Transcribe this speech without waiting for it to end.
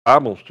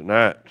Bibles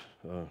tonight.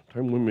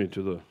 Turn with me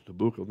to the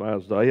book of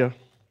Isaiah,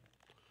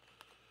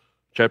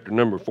 chapter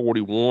number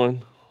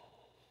 41.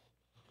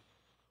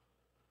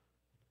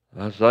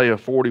 Isaiah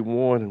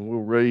 41, and we'll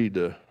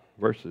read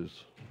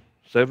verses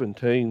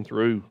 17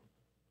 through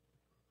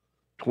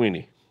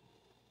 20.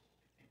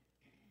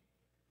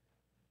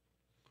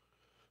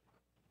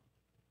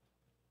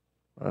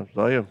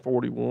 Isaiah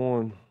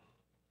 41,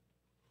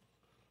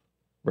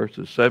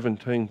 verses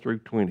 17 through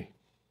 20.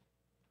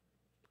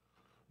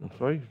 And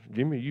say,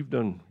 Jimmy, you've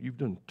done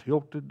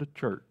tilted the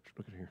church.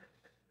 Look at here.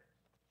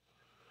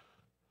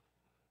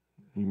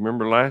 You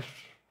remember last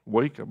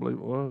week, I believe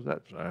it was,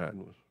 that side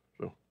was.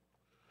 So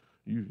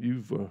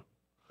you've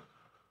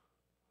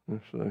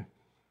let's say,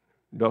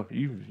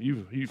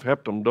 you've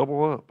helped them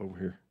double up over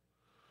here.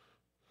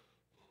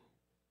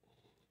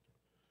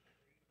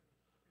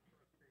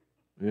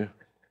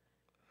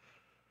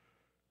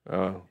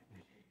 Yeah.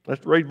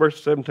 Let's read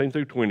verses 17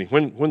 through 20.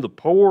 When the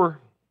poor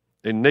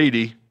and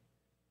needy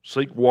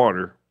seek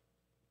water,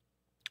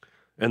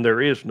 and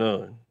there is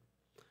none,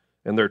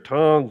 and their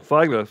tongue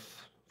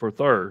faileth for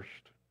thirst,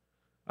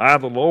 I,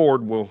 the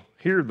Lord, will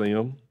hear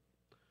them.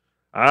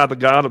 I, the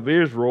God of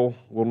Israel,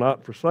 will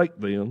not forsake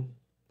them.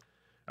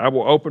 I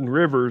will open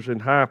rivers in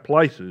high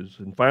places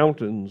and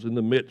fountains in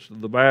the midst of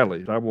the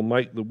valleys. I will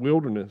make the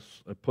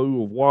wilderness a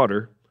pool of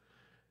water,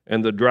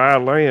 and the dry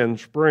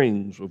land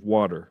springs of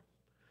water.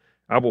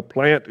 I will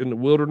plant in the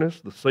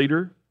wilderness the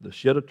cedar, the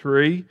shittim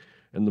tree,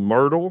 and the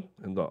myrtle,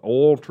 and the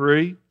oil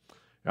tree.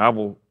 I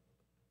will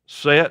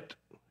set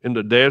in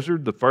the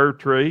desert the fir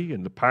tree,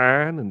 and the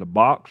pine, and the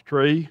box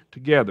tree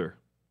together,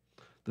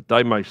 that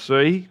they may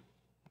see,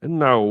 and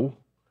know,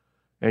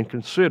 and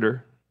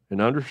consider,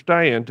 and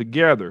understand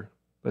together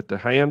that the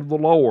hand of the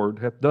Lord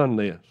hath done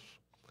this,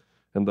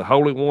 and the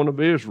Holy One of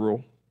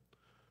Israel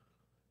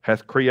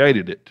hath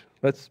created it.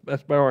 Let's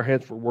bow our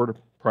heads for a word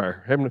of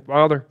prayer. Heavenly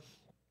Father,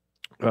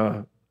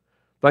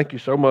 thank you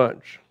so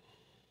much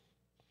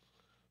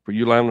for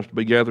you allowing us to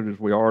be gathered as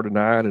we are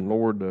tonight. And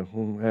Lord,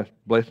 ask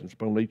blessings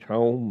upon each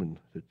home and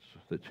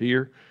that's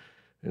here.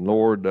 And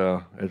Lord,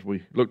 as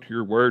we look to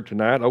your word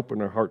tonight,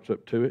 open our hearts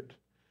up to it.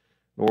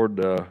 Lord,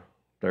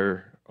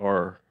 there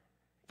are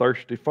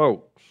thirsty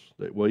folks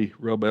that we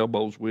rub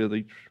elbows with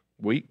each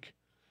week.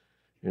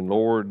 And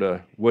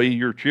Lord, we,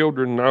 your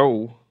children,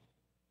 know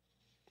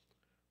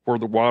where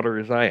the water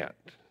is at.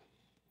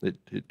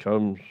 It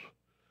comes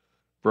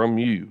from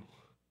you.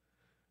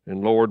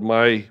 And Lord,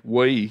 may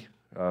we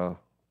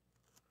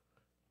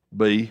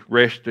be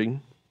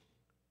resting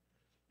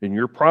in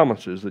your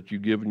promises that you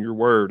give in your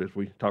word, as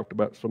we talked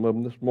about some of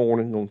them this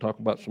morning. We're going to talk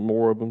about some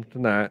more of them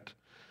tonight.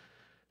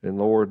 And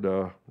Lord,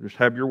 just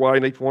have your way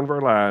in each one of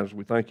our lives.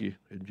 We thank you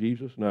in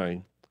Jesus'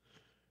 name.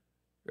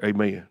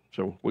 Amen.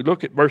 So we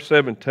look at verse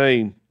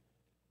 17.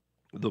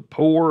 The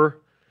poor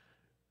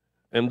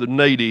and the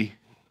needy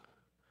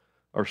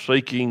are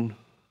seeking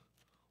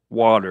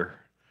water.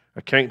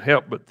 I can't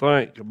help but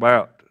think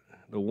about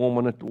the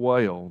woman at the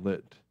well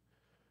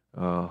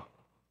that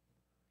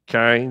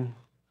came,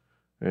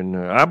 and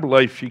I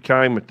believe she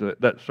came at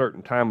that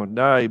certain time of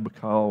day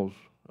because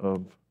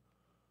of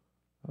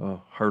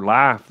her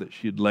life that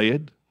she had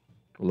led,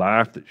 the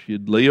life that she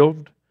had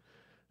lived,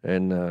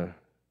 and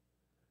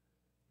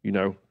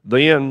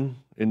then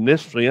in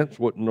this sense,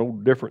 wasn't no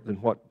different than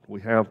what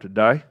we have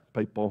today.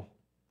 People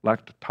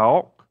like to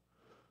talk,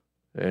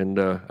 and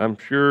I'm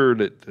sure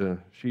that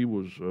she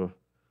was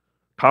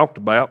talked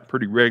about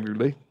pretty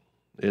regularly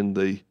in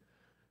the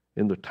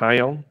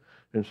town,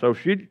 and so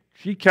she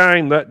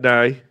came that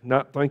day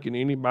not thinking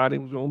anybody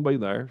was going to be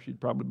there.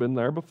 She'd probably been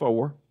there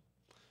before,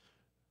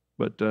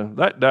 but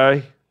that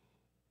day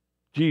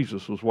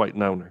Jesus was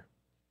waiting on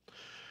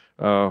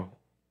her.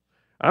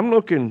 I'm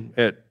looking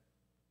at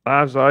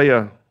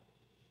Isaiah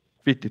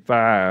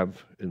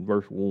 55 in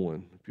verse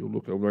 1. If you'll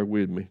look over there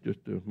with me,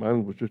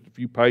 mine was just a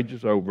few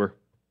pages over.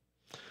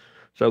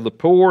 So the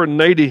poor and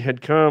needy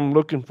had come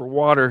looking for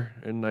water,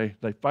 and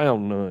they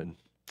found none.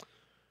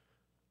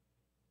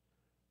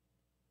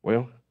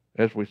 Well,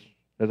 as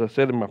I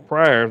said in my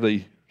prayer,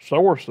 the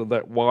source of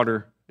that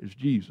water is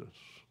Jesus.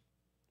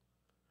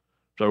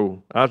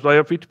 So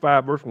Isaiah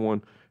 55 verse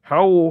 1,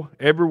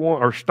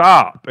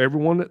 stop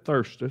everyone that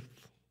thirsteth,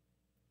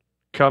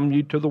 come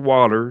ye to the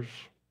waters.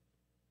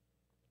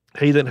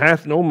 He that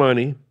hath no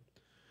money,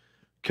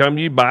 come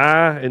ye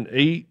buy and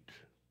eat.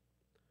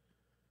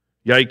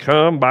 Yea,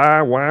 come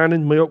buy wine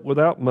and milk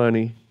without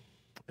money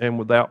and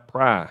without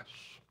price.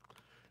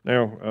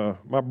 Now,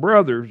 my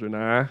brothers and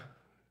I,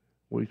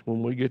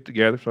 when we get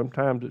together,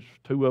 sometimes it's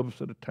two of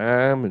us at a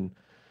time,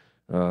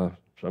 and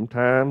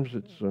sometimes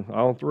it's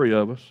all three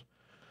of us.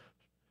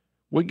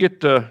 We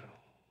get to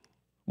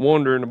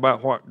wondering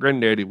about what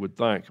Granddaddy would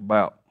think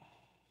about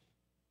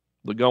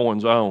the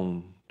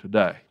goings-on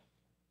today.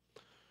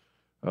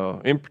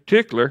 In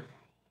particular,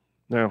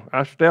 now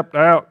I stepped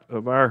out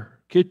of our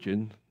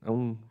kitchen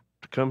to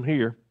come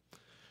here,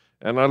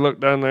 and I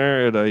looked down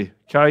there at a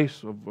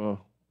case of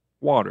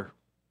water,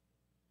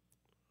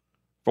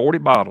 40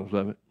 bottles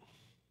of it.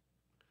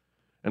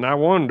 And I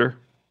wonder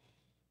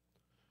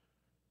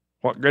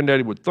what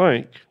Granddaddy would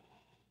think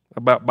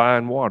about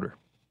buying water.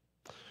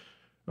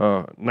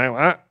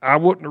 Now, I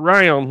wasn't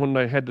around when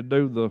they had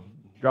to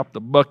drop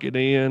the bucket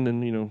in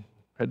and,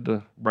 had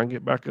to bring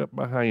it back up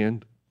by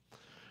hand.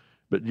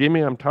 But Jimmy,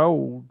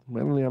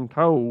 Melanie, I'm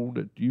told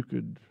that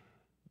the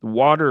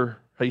water,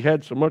 he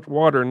had so much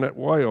water in that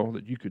well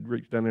that you could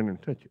reach down in there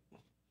and touch it.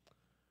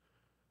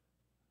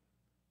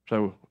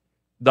 So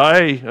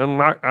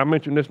unlike I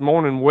mentioned this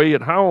morning, we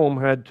at home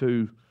had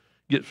to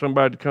get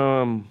somebody to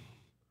come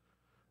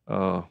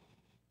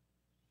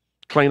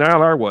clean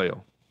out our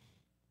well.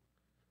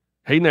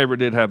 He never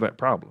did have that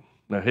problem.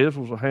 Now, his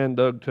was a hand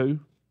dug too,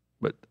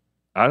 but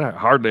I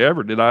hardly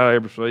ever did I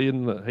ever see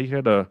him. He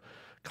had a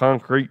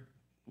concrete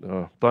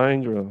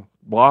thing or a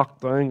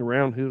block thing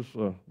around his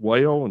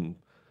well and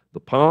the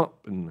pump,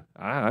 and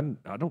I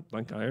don't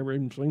think I ever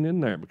even seen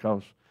in there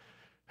because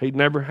he'd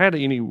never had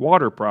any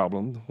water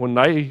problem. When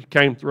they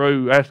came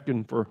through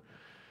asking for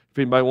if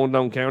anybody wanted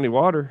on county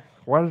water,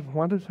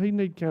 why does he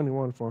need county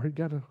water for?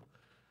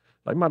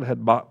 They might have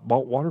had bought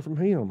water from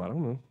him. I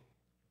don't know.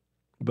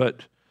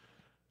 But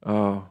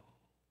I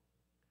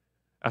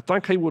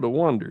think he would have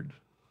wondered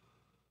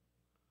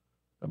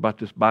about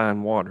this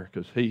buying water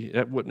because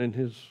that wasn't in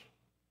his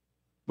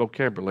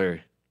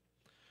vocabulary.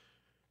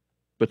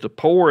 But the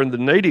poor and the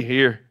needy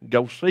here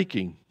go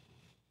seeking.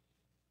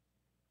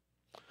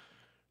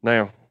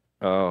 Now,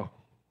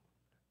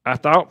 I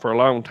thought for a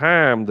long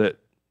time that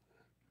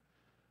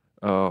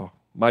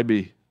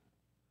maybe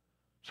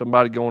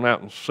somebody going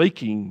out and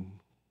seeking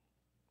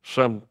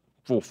some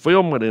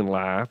fulfillment in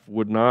life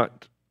would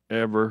not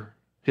ever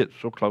hit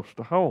so close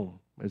to home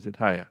as it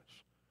has.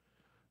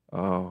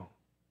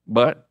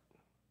 But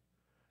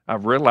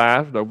I've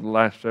realized over the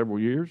last several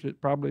years it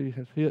probably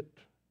has hit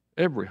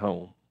every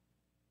home.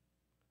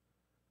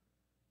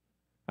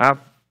 I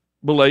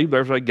believe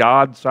there's a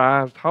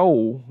God-sized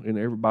hole in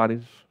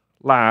everybody's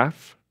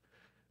life,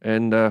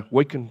 and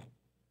we can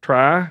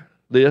try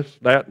this,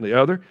 that, and the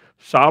other.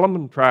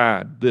 Solomon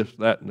tried this,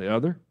 that, and the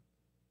other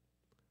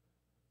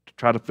to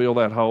try to fill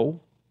that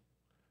hole,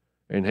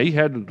 and he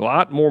had a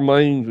lot more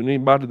means than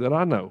anybody that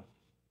I know.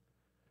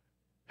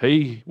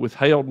 He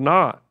withheld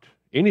not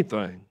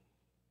anything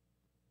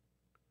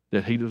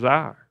that he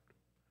desired.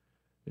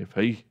 If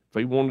he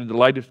wanted the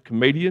latest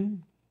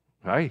comedian,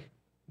 hey,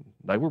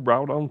 they were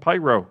brought on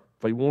payroll.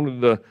 If he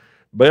wanted the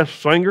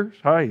best singers,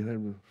 hey,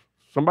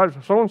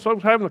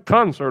 so-and-so's having a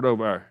concert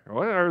over there.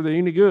 Well, are they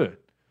any good?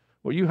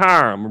 Well, you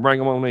hire them and bring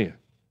them on in.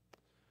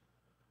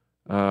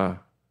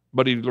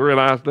 But he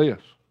realized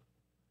this.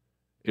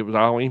 It was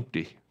all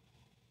empty.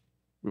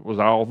 It was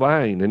all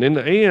vain. And in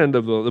the end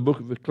of the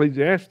book of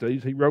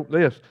Ecclesiastes, he wrote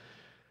this.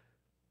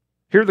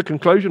 Here's the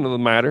conclusion of the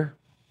matter.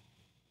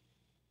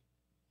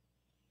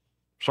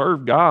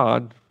 Serve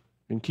God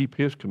and keep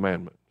His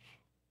commandments.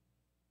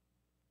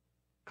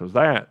 Because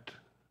that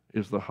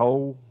is the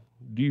whole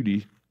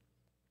duty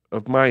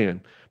of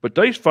man. But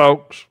these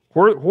folks,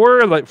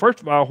 where are they?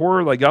 First of all, where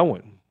are they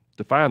going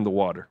to find the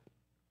water?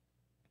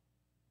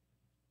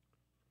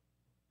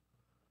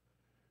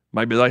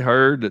 Maybe they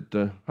heard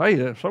that,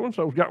 hey,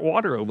 so-and-so's got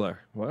water over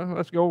there. Well,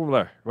 let's go over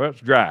there. Well, it's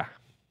dry.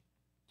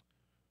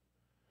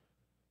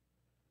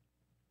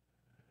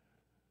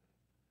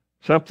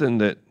 Something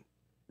that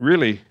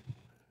really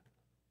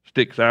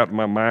sticks out in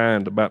my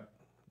mind about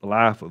the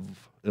life of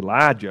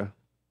Elijah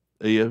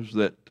is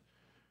that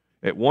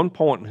at one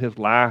point in his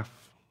life,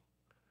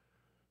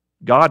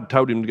 God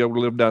told him to go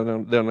live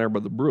down there by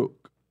the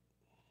brook.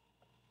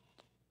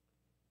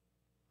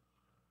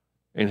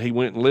 And he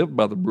went and lived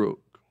by the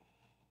brook.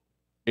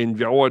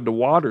 Enjoyed the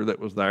water that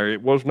was there.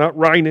 It was not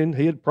raining.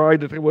 He had prayed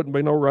that there wouldn't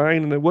be no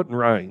rain, and it wouldn't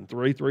rain.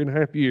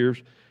 3.5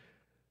 years.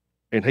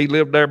 And he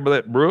lived there by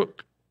that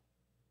brook.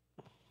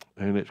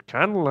 And it's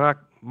kind of like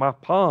my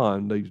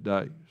pond these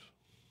days.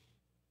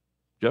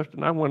 Justin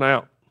and I went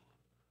out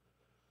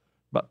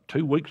about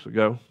 2 weeks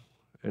ago,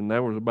 and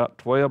there was about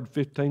 12 to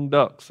 15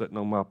 ducks sitting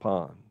on my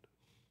pond.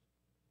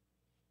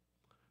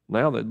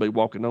 Now they'd be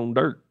walking on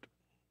dirt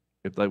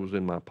if they was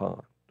in my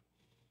pond.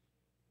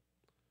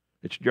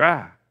 It's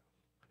dry.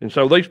 And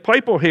so these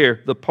people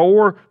here, the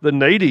poor, the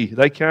needy,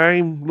 they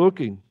came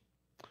looking.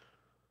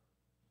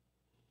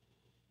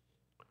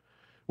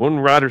 One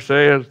writer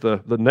says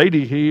the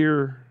needy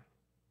here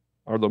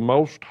are the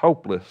most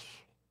hopeless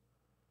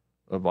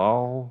of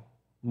all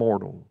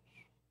mortals.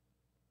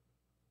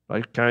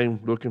 They came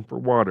looking for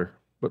water.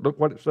 But look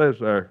what it says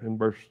there in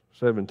verse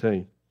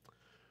 17.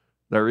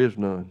 There is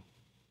none.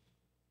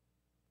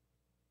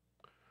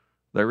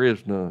 There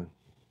is none.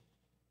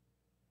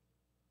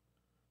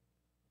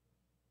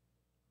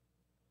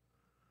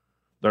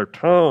 Their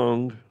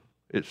tongue,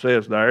 it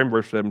says there in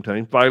verse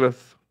 17,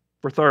 faileth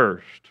for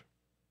thirst.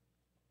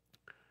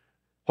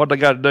 What they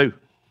got to do?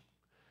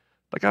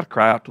 They got to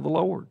cry out to the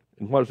Lord.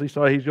 And what does he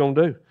say he's going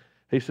to do?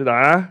 He said,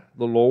 I,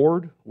 the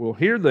Lord, will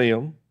hear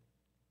them.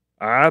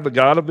 I, the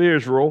God of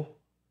Israel,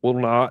 will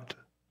not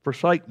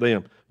forsake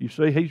them. You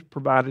see, he's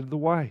provided the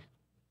way.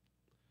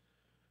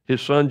 His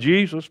son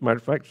Jesus, matter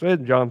of fact, said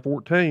in John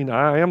 14,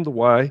 I am the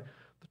way,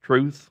 the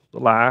truth, the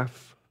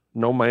life,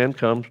 no man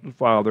comes to the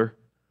Father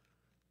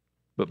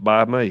but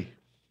by me.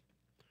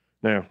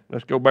 Now,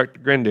 let's go back to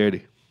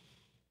Granddaddy.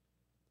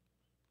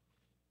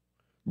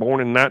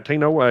 Born in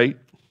 1908,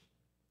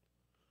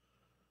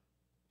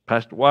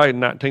 passed away in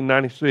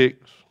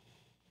 1996.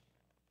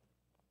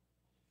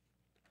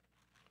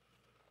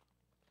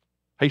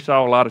 He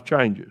saw a lot of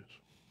changes.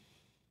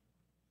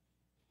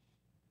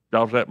 I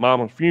was at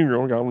Mama's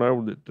funeral. Y'all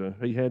know that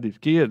he had his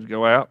kids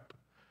go out,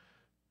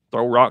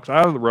 throw rocks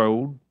out of the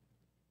road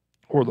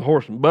where the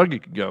horse and buggy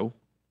could go,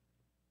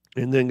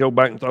 and then go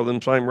back and throw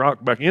them same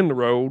rocks back in the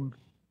road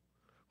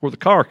where the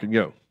car could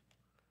go.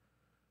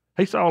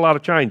 He saw a lot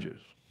of changes.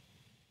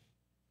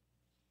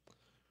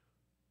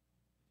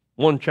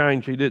 One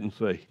change he didn't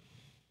see.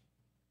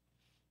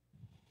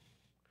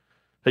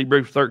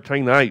 Hebrews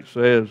 13:8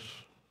 says,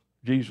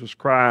 Jesus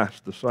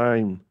Christ the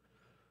same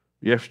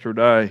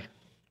yesterday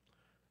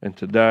and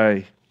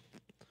today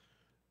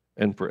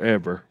and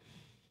forever.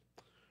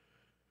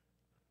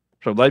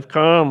 So they've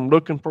come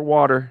looking for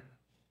water.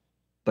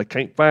 They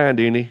can't find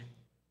any.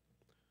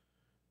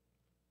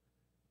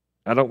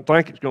 I don't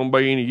think it's going to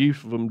be any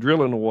use of them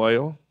drilling a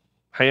well,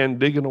 hand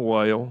digging a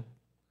well.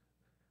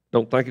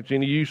 Don't think it's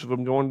any use of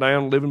them going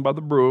down and living by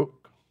the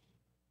brook.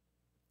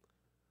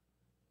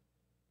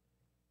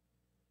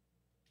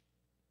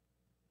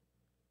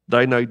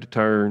 They need to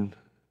turn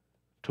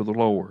to the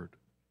Lord.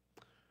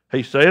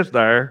 He says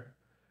there,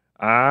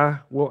 I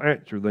will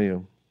answer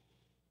them.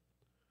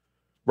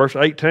 Verse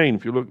 18,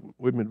 if you look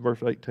with me at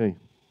verse 18.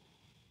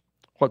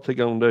 What's he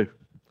going to do?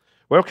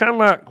 Well, kind of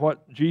like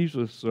what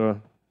Jesus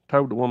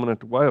told the woman at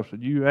the well.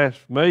 Said, you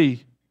asked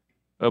me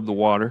of the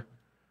water,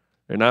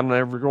 and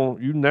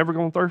you're never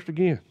going to thirst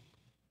again.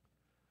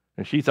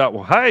 And she thought,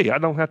 well, hey, I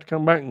don't have to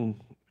come back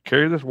and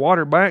carry this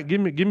water back.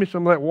 Give me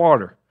some of that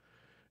water.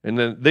 And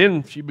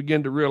then she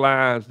began to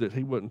realize that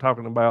he wasn't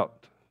talking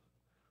about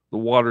the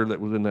water that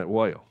was in that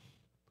well.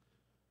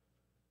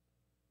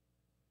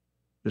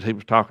 That he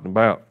was talking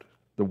about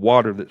the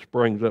water that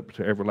springs up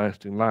to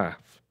everlasting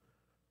life.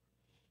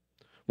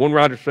 One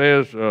writer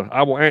says,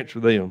 I will answer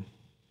them.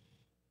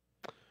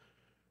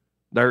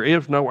 There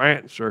is no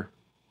answer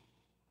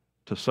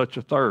to such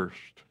a thirst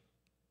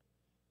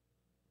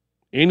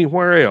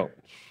anywhere else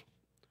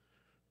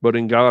but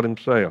in God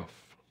himself.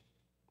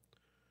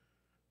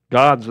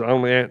 God's the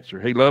only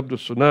answer. He loved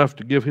us enough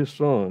to give his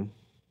Son.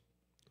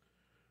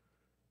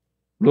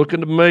 Look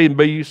unto me and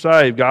be ye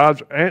saved.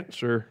 God's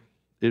answer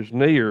is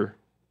near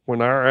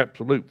when our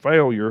absolute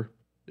failure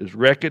is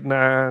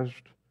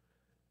recognized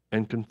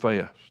and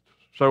confessed.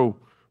 So,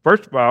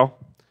 first of all,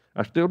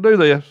 I still do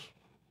this.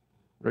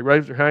 They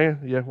raise their hand.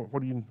 Yeah,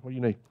 what do you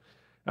need?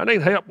 I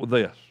need help with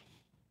this.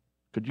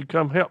 Could you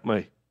come help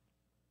me?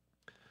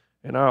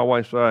 And I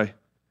always say,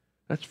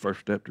 that's the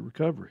first step to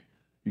recovery.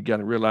 You got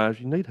to realize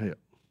you need help.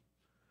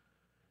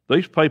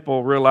 These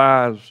people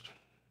realized,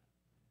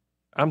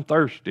 I'm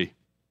thirsty.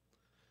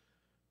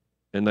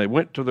 And they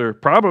went to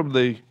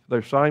probably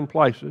their same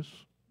places,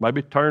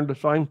 maybe turned the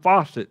same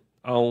faucet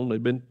on,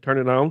 they'd been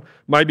turning on,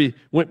 maybe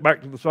went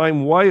back to the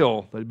same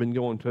well they'd been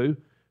going to,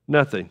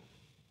 nothing.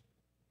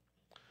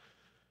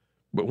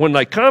 But when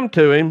they come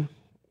to him,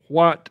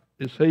 what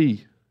is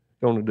he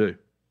going to do?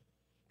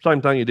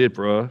 Same thing he did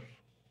for us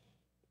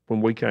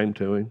when we came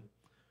to him.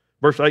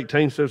 Verse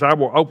 18 says, I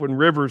will open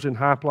rivers in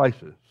high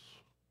places.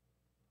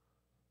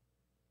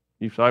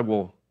 You say,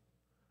 well,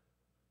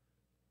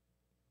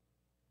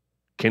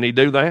 can he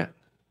do that?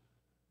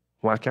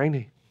 Why can't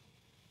he?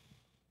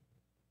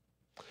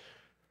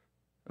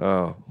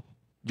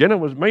 Jenna,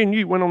 me and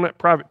you went on that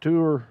private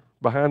tour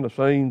behind the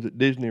scenes at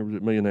Disney, or was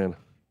it me and Anna?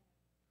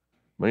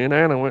 Me and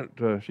Anna went,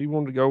 she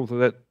wanted to go to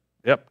that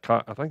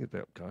Epcot, I think it's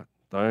Epcot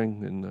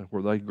thing, and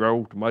where they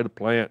grow tomato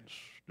plants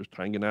just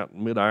hanging out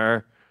in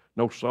midair,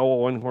 no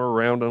soil anywhere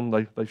around them.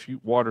 They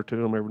shoot water to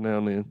them every now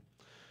and then.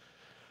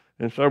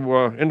 And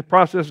so in the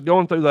process of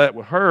going through that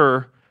with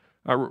her,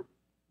 I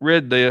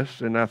read this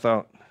and I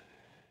thought,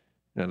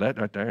 now that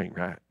right there ain't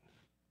right.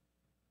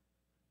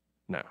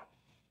 No.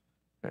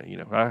 You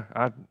know,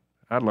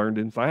 I learned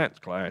in science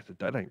class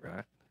that ain't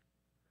right.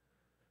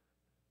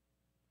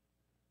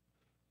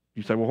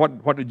 You say, well,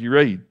 what did you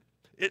read?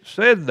 It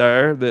said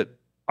there that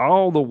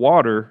all the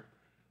water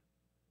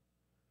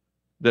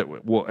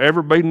that will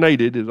ever be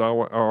needed is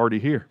already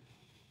here.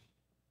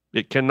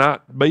 It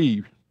cannot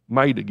be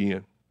made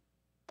again.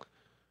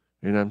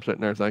 And I'm sitting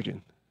there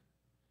thinking,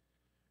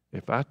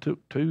 if I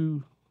took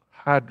 2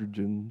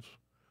 hydrogens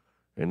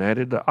and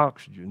added the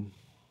oxygen,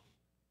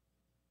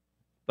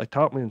 they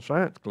taught me in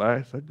science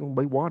class that's going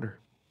to be water.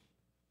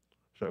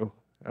 So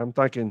I'm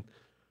thinking,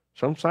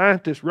 some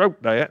scientists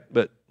wrote that,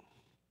 but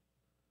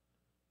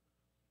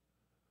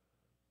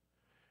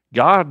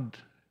God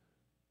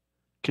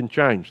can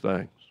change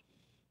things.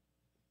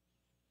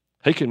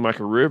 He can make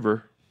a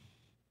river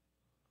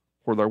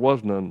where there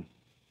was none.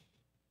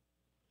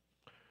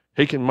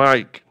 He can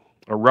make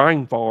a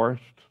rainforest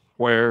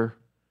where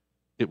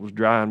it was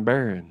dry and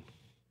barren.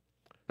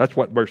 That's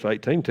what verse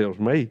 18 tells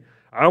me.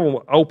 I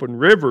will open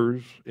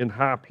rivers in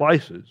high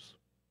places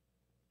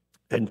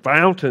and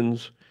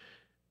fountains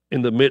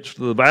in the midst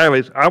of the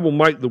valleys. I will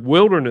make the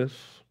wilderness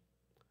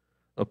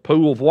a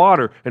pool of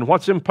water. And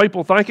what's them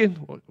people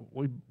thinking?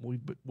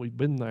 We've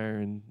been there,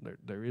 and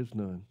there is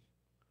none.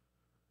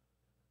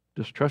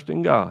 Just trust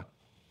in God.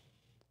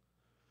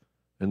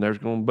 And there's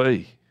going to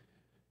be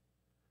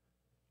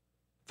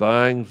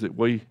things that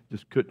we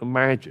just couldn't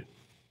imagine.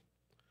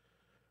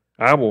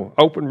 I will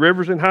open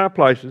rivers in high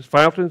places,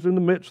 fountains in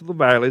the midst of the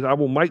valleys. I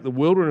will make the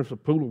wilderness a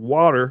pool of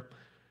water,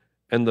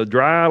 and the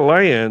dry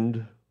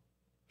land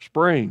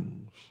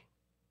springs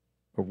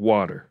of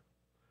water.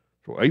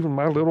 So even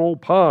my little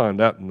old pond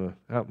out in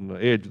the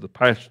edge of the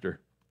pasture,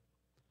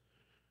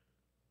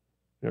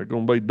 there's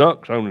going to be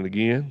ducks on it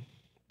again,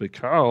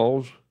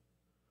 because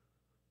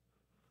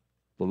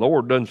the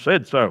Lord done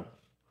said so.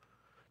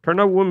 Turn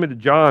over with me to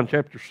John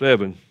chapter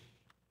 7,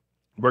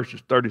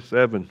 verses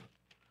 37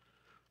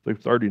 through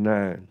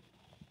 39.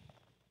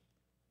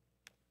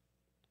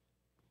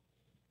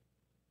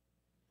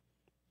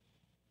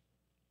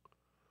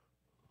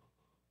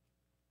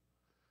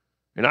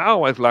 And I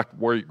always like to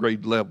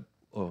read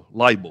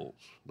labels,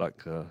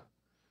 like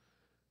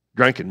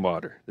drinking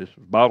water. This is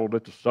bottled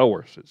at the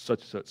source. It's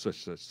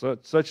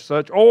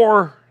such,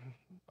 or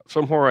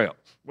somewhere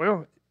else.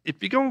 Well, if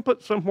you're going to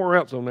put somewhere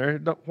else on there,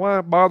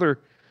 why bother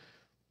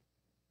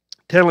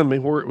telling me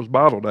where it was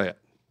bottled at?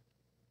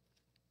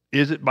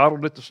 Is it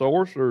bottled at the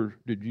source, or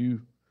did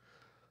you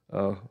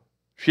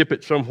ship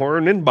it somewhere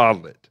and then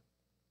bottle it?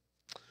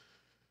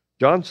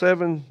 John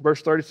 7,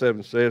 verse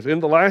 37 says,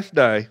 in the last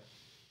day,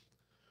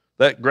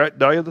 that great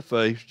day of the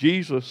feast,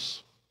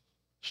 Jesus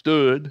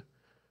stood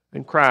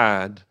and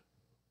cried,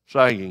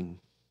 saying,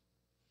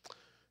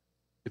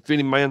 if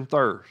any man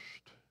thirst,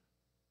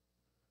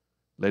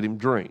 let him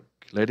drink.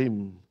 Let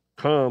him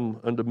come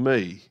unto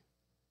me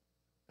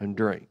and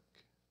drink.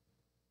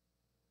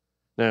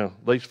 Now,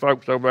 these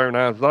folks over there in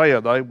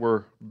Isaiah, they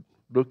were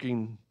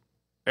looking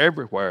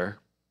everywhere,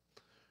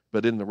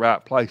 but in the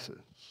right places.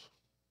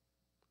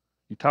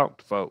 You talk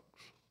to folks.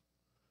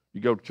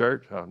 You go to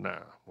church. Oh, no,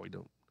 we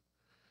don't.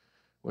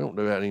 We don't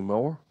do that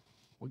anymore.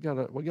 We got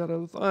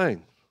other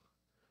things.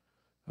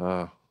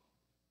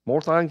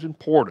 More things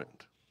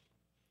important.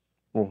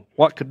 Well,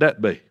 what could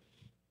that be?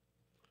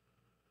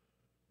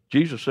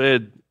 Jesus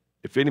said,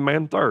 if any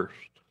man thirst,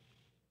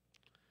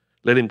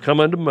 let him come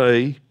unto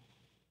me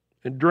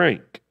and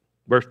drink.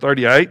 Verse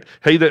 38,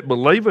 he that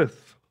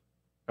believeth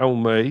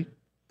on me,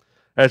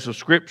 as the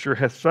scripture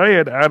hath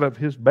said, out of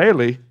his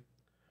belly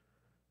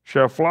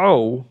shall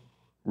flow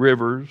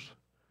rivers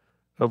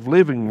of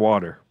living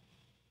water.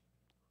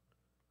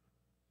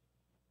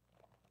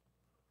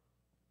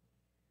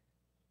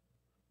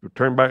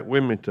 Turn back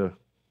with me to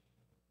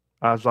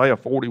Isaiah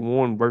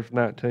 41, verse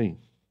 19.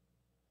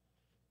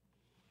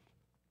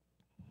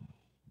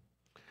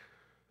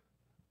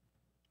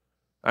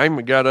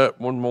 Amy got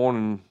up one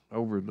morning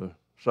over the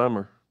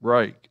summer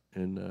break,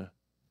 and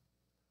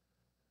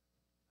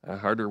I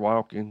heard her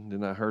walking.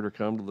 Then I heard her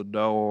come to the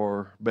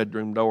door,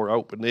 bedroom door,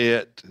 open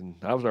it, and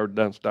I was already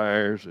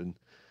downstairs, and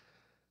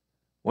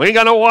we ain't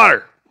got no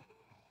water.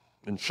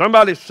 And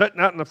somebody's sitting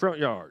out in the front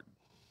yard,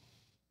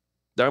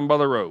 down by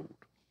the road.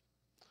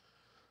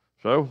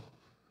 So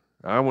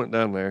I went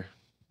down there,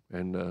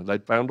 and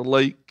they'd found a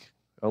leak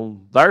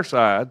on their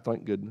side,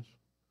 thank goodness,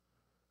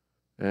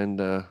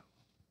 and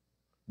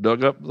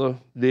dug up the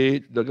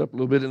ditch, dug up a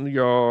little bit in the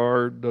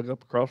yard, dug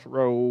up across the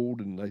road,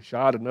 and they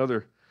shot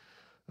another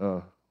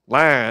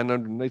line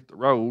underneath the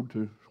road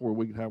to where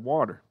we could have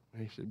water.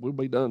 And he said, we'll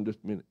be done in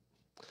just a minute.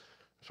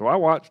 So I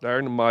watched there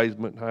in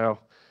amazement how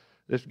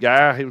this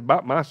guy, he was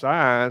about my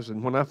size,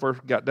 and when I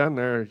first got down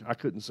there, I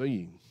couldn't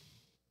see him.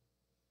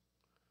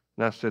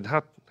 And I said,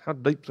 how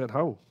deep's that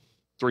hole?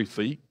 3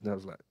 feet. And I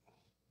was like,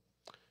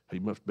 he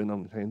must have been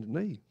on his hands and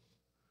knees.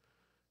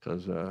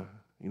 Because,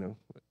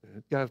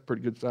 that guy's a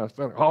pretty good sized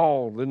fella.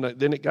 Oh,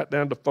 then it got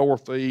down to 4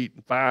 feet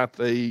and 5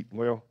 feet.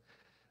 Well,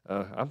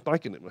 I'm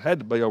thinking it had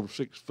to be over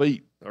 6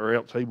 feet, or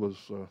else he was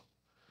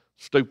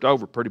stooped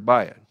over pretty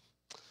bad.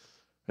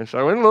 And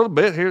so in a little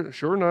bit here,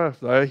 sure enough,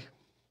 they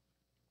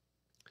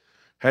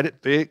had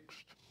it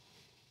fixed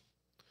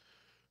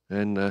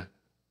and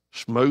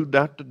smoothed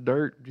out the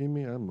dirt,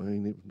 Jimmy. I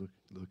mean, it was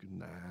looking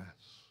nice.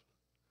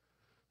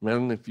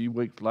 Then a few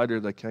weeks later,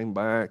 they came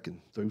back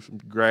and threw some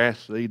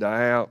grass seed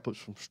out, put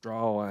some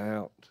straw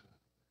out.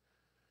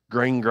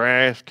 Green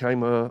grass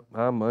came up.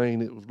 I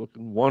mean, it was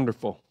looking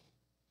wonderful.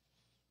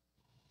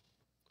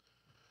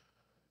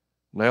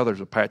 Now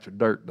there's a patch of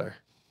dirt there.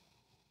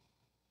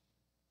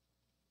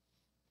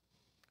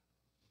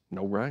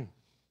 No rain.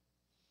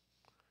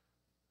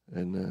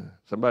 And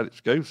somebody at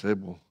school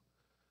said, well,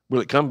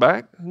 will it come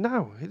back?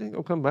 No, it ain't going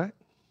to come back.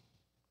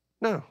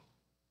 No,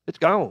 it's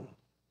gone.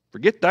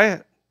 Forget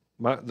that.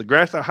 The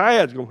grass I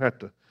had is going to have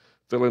to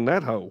fill in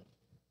that hole.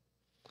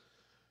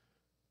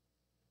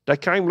 They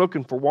came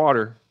looking for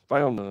water,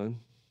 found none.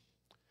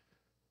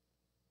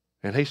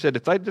 And he said,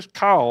 if they'd just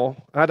call,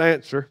 I'd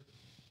answer.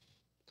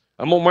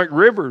 I'm going to make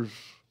rivers,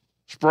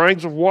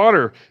 springs of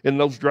water in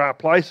those dry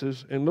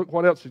places. And look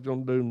what else he's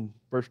going to do in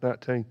verse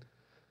 19.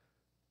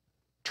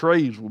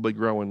 Trees will be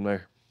growing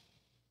there.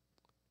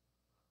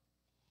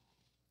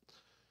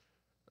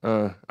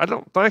 I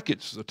don't think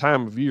it's the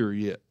time of year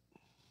yet.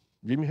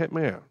 Jimmy, help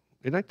me out.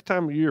 It ain't the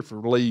time of year for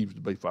leaves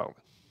to be falling.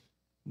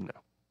 No.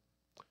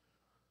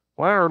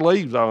 Why are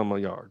leaves all in my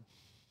yard?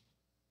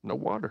 No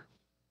water.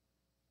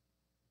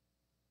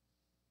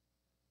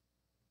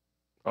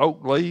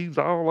 Oak leaves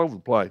all over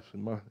the place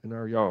in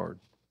our yard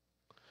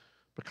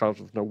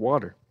because of no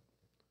water.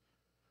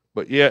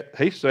 But yet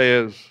he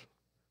says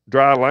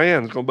dry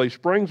land is going to be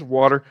springs of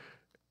water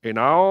and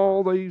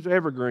all these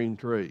evergreen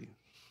trees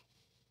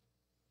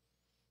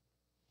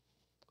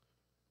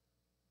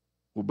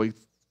will be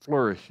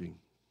flourishing.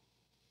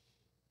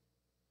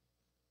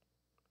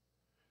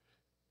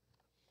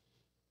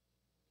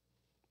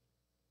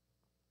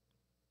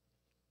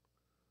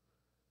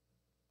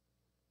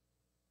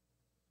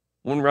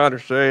 One writer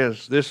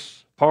says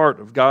this part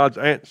of God's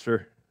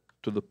answer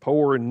to the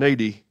poor and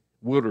needy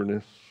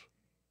wilderness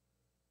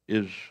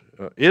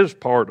is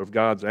part of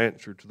God's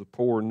answer to the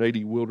poor and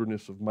needy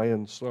wilderness of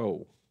man's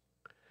soul.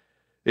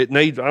 It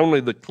needs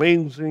only the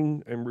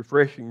cleansing and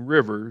refreshing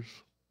rivers,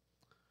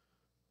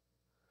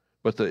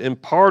 but the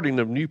imparting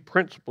of new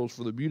principles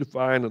for the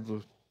beautifying of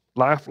the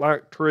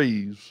lifelike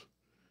trees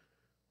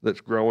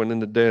that's growing in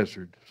the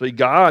desert. See,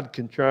 God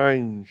can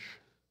change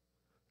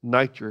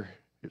nature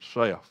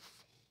itself.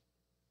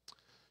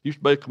 Used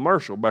to be a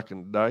commercial back in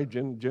the day.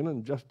 Jenna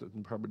and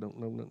Justin probably don't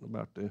know nothing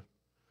about this.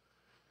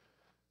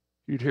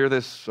 You'd hear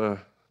this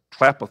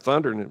clap of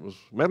thunder, and it was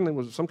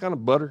some kind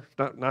of butter. It's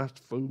not nice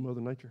to fool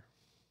Mother Nature.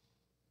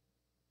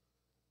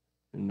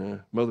 And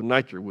Mother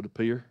Nature would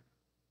appear.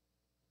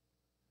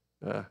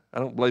 I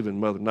don't believe in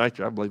Mother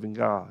Nature. I believe in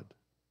God.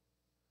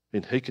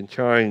 And He can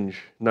change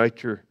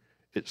nature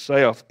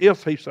itself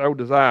if He so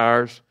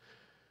desires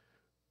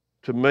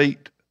to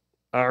meet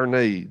our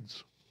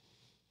needs.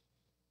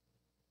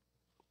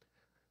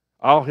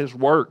 All His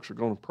works are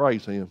going to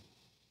praise Him.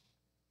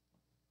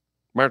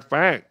 Matter of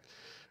fact,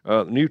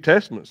 the New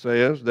Testament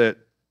says that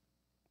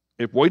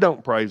if we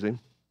don't praise Him,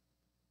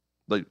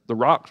 the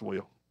rocks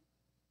will.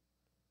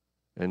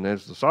 And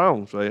as the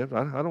song says,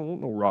 I don't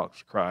want no rocks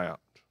to cry out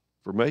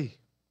for me.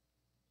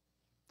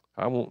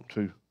 I want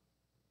to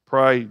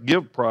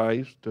give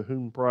praise to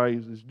whom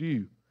praise is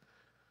due.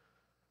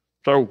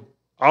 So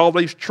all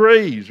these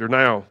trees are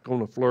now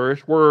going to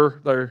flourish where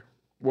there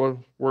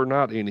were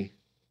not any.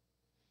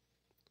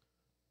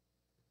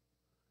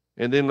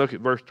 And then look at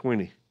verse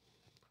 20.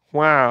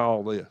 Why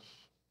all this?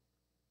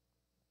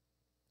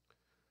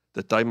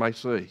 That they may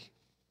see.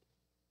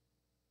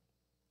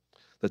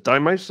 That they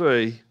may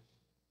see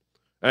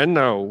and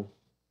know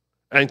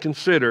and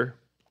consider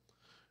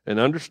and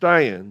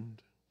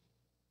understand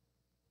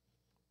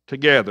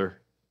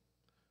together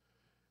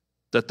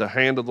that the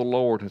hand of the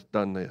Lord has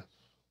done this.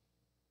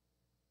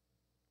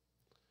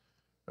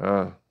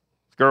 Girl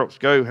at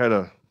school had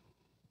a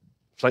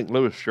St.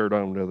 Louis shirt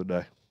on the other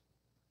day.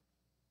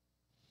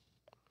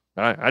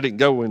 I didn't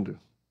go into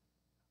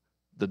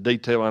the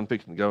detail I'm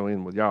fixing to go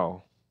in with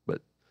y'all, but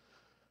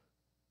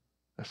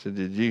I said,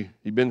 you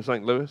been to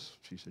St. Louis?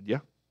 She said, yeah.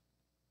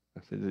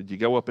 I said, did you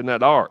go up in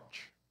that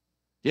arch?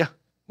 Yeah,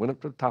 went up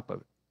to the top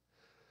of it.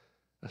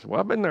 I said, well,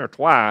 I've been there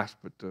twice,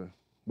 but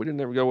we didn't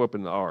ever go up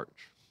in the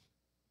arch.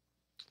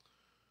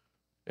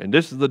 And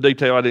this is the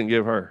detail I didn't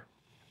give her.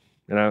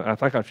 And I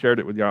think I shared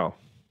it with y'all.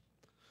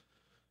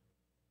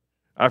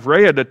 I've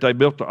read that they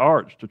built the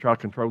arch to try to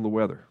control the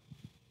weather.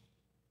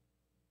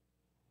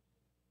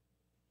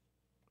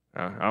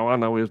 All I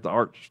know is the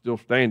arch is still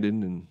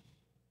standing, and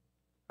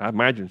I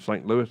imagine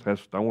St. Louis has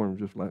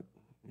storms just like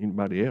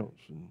anybody else.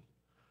 And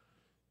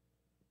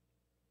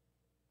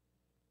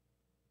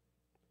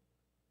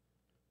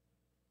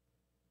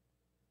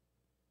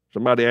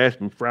somebody asked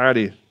me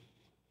Friday,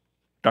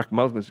 Dr.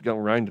 Mosley, is it going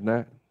to rain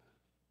tonight?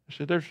 I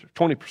said, there's a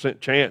 20%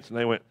 chance. And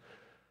they went,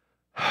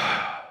 and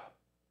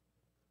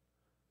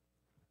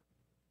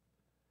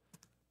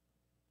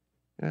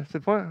I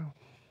said,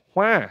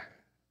 why?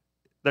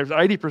 There's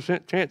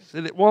 80% chance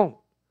that it won't.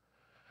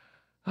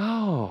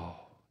 Oh,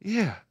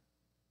 yeah.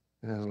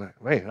 And I was like,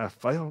 man, I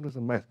failed as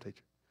a math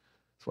teacher.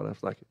 That's what I was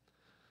thinking.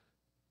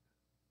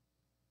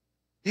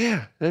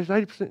 Yeah, there's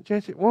 80%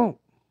 chance it won't.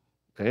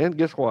 And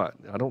guess what?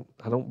 I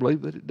don't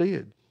believe that it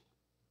did.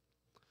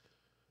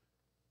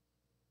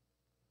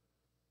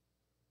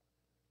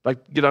 They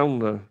get on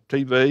the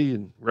TV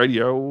and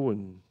radio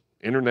and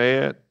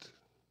internet,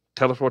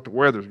 tell us what the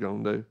weather's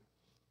going to do.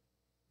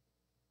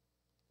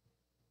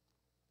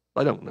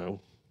 They don't know.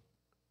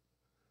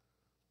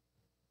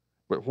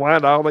 But why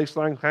did all these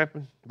things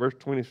happen? Verse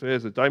 20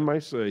 says that they may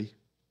see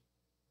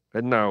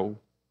and know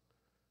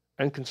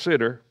and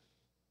consider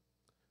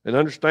and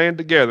understand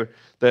together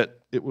that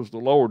it was the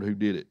Lord who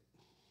did it.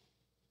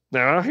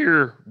 Now, I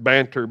hear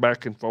banter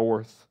back and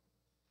forth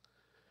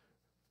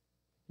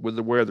with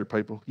the weather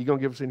people. You going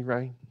to give us any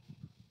rain?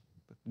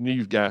 The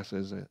news guy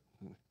says that.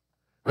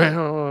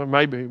 Well,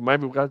 maybe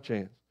we got a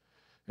chance.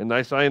 And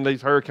they saying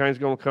these hurricanes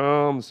going to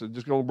come, so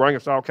just going to bring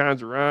us all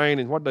kinds of rain.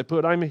 And what they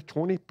put, Amy?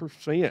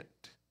 20%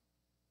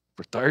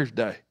 for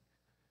Thursday.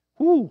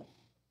 Whew.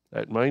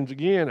 That means,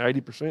 again,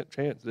 80%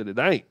 chance that it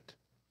ain't.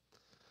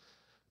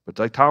 But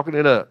they talking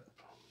it up.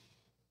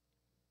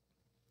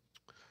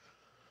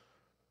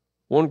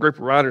 One group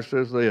of writers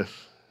says this: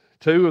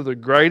 two of the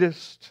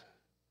greatest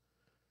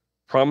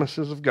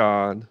promises of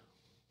God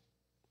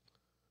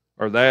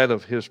are that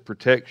of His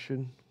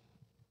protection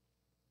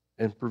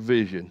and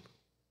provision.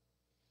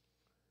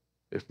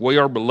 If we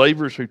are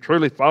believers who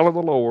truly follow the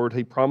Lord,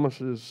 He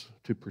promises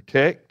to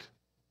protect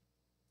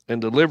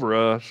and deliver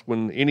us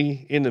when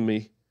any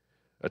enemy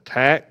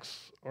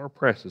attacks or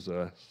oppresses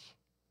us.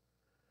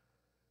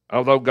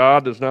 Although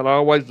God does not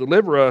always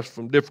deliver us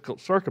from difficult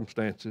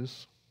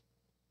circumstances,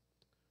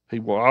 He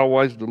will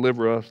always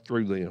deliver us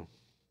through them.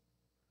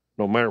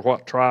 No matter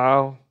what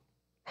trial,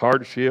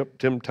 hardship,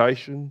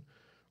 temptation,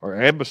 or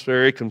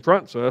adversary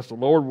confronts us, the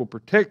Lord will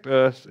protect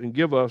us and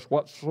give us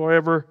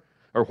whatever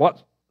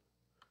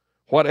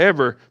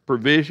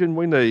provision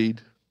we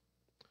need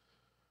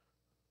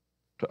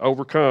to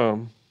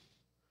overcome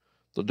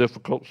the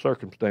difficult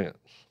circumstance.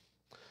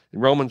 In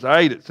Romans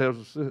 8, it tells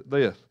us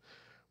this: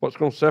 what's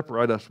going to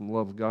separate us from the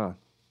love of God?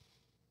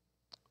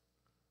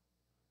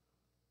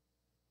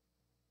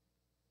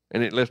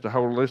 And it lists a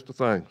whole list of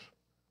things.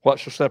 What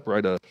shall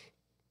separate us?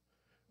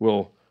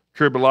 Will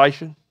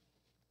tribulation,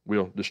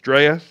 will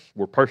distress,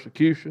 will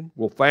persecution,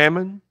 will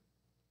famine,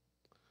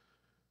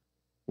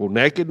 will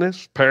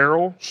nakedness,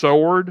 peril,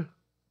 sword?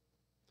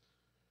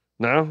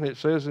 No, it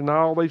says in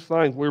all these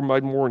things we're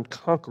made more than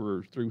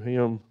conquerors through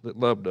Him that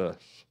loved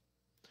us.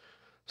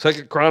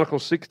 2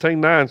 Chronicles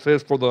 16:9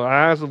 says, for the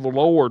eyes of the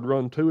Lord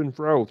run to and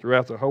fro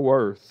throughout the whole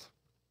earth,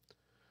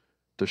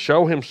 to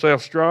show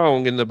Himself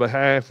strong in the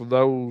behalf of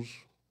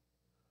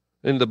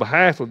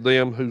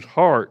them whose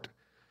heart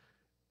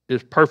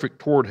is perfect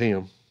toward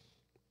Him.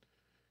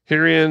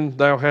 Herein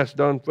thou hast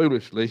done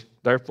foolishly,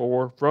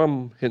 therefore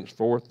from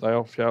henceforth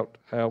thou shalt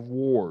have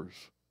wars.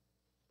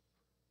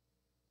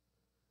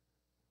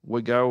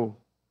 We go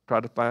try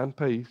to find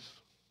peace.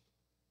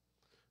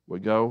 We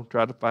go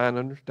try to find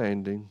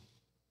understanding.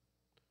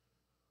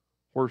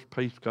 Where's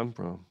peace come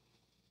from?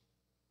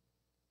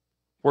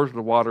 Where's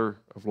the water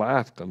of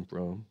life come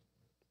from?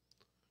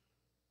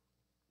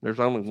 There's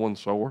only one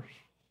source.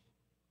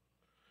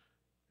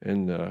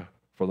 And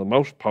for the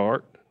most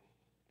part,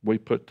 we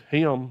put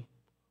Him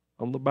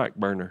on the back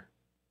burner.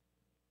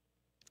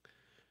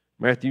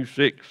 Matthew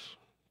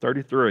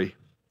 6:33.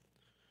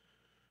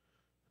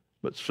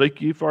 But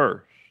seek ye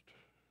first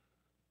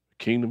the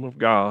kingdom of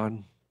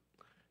God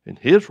and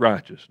His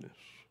righteousness.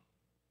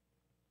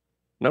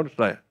 Notice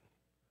that.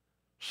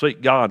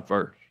 Seek God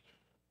first.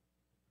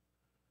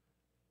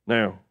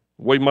 Now,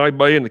 we might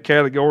be in the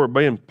category of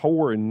being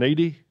poor and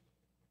needy,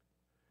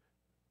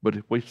 but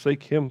if we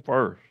seek Him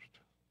first,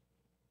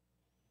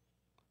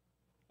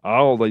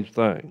 all these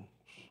things,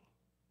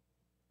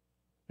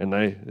 and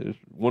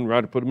one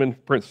writer put them in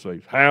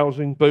parentheses: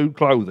 housing, food,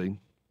 clothing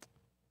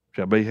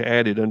shall be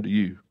added unto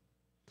you.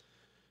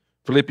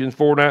 Philippians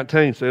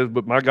 4:19 says,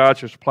 but my God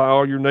shall supply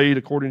all your need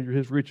according to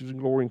His riches and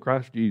glory in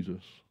Christ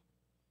Jesus.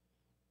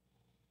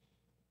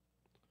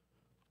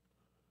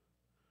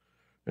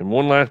 And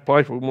one last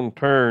place we want to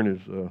turn is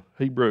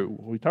Hebrew.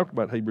 We talked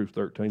about Hebrews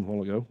 13 a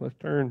while ago. Let's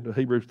turn to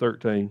Hebrews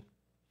 13.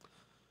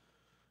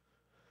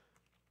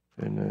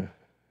 And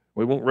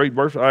we won't read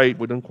verse 8.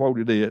 We done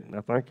quoted it. And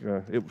I think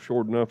it was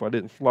short enough I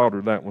didn't slaughter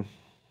that one.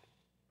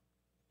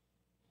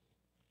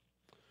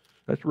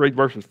 Let's read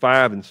verses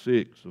 5 and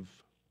 6 of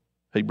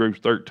Hebrews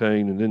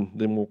 13, and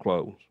then we'll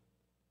close.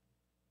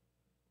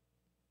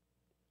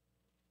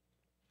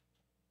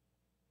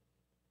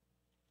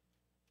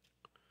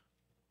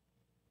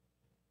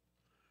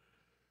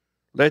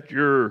 Let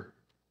your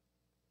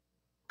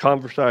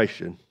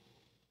conversation,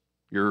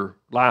 your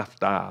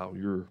lifestyle,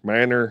 your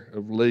manner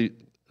of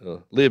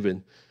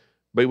living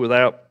be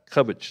without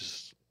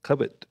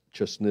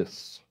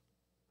covetousness.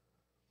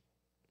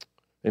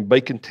 And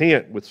be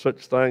content with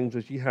such things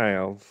as ye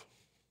have.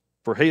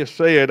 For He has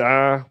said,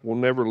 I will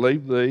never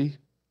leave thee,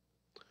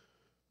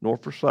 nor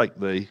forsake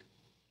thee.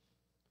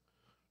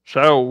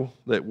 So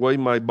that we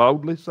may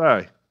boldly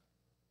say,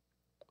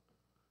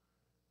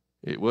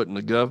 it wasn't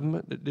the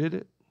government that did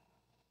it.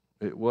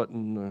 It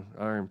wasn't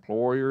our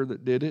employer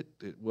that did it.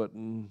 It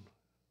wasn't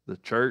the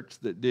church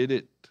that did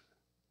it.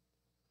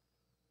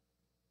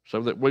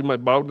 So that we may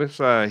boldly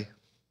say,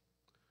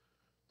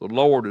 the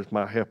Lord is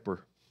my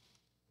helper.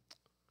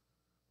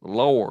 The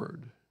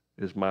Lord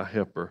is my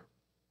helper.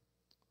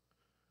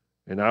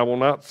 And I will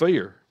not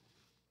fear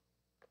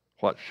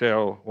what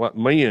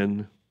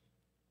man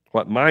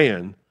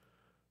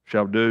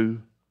shall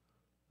do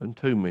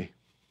unto me.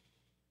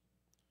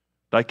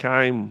 They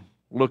came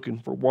looking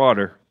for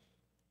water.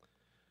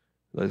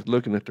 They was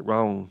looking at the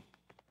wrong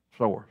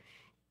source.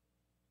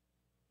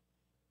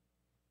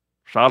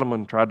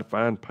 Solomon tried to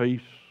find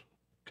peace,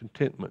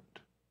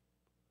 contentment.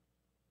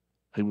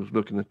 He was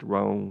looking at the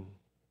wrong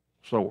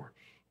source.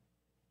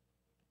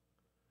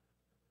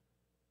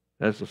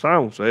 As the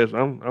song says, the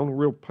only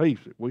real peace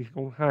that we're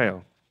going to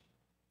have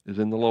is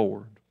in the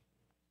Lord.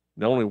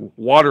 The only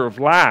water of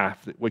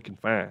life that we can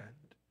find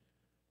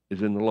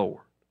is in the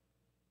Lord.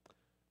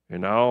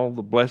 And all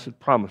the blessed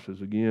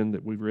promises, again,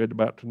 that we've read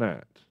about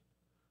tonight,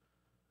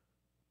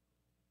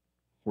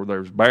 where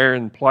there's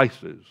barren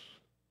places,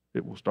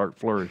 it will start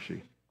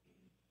flourishing.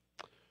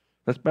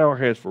 Let's bow our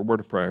heads for a word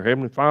of prayer.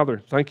 Heavenly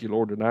Father, thank you,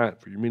 Lord, tonight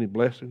for your many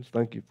blessings.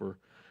 Thank you for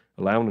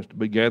allowing us to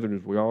be gathered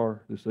as we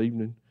are this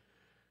evening.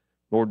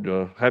 Lord,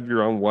 have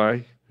your own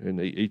way in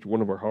each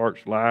one of our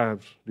hearts'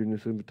 lives during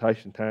this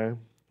invitation time.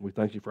 We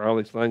thank you for all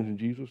these things in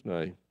Jesus'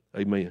 name.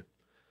 Amen.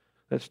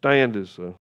 Let's stand as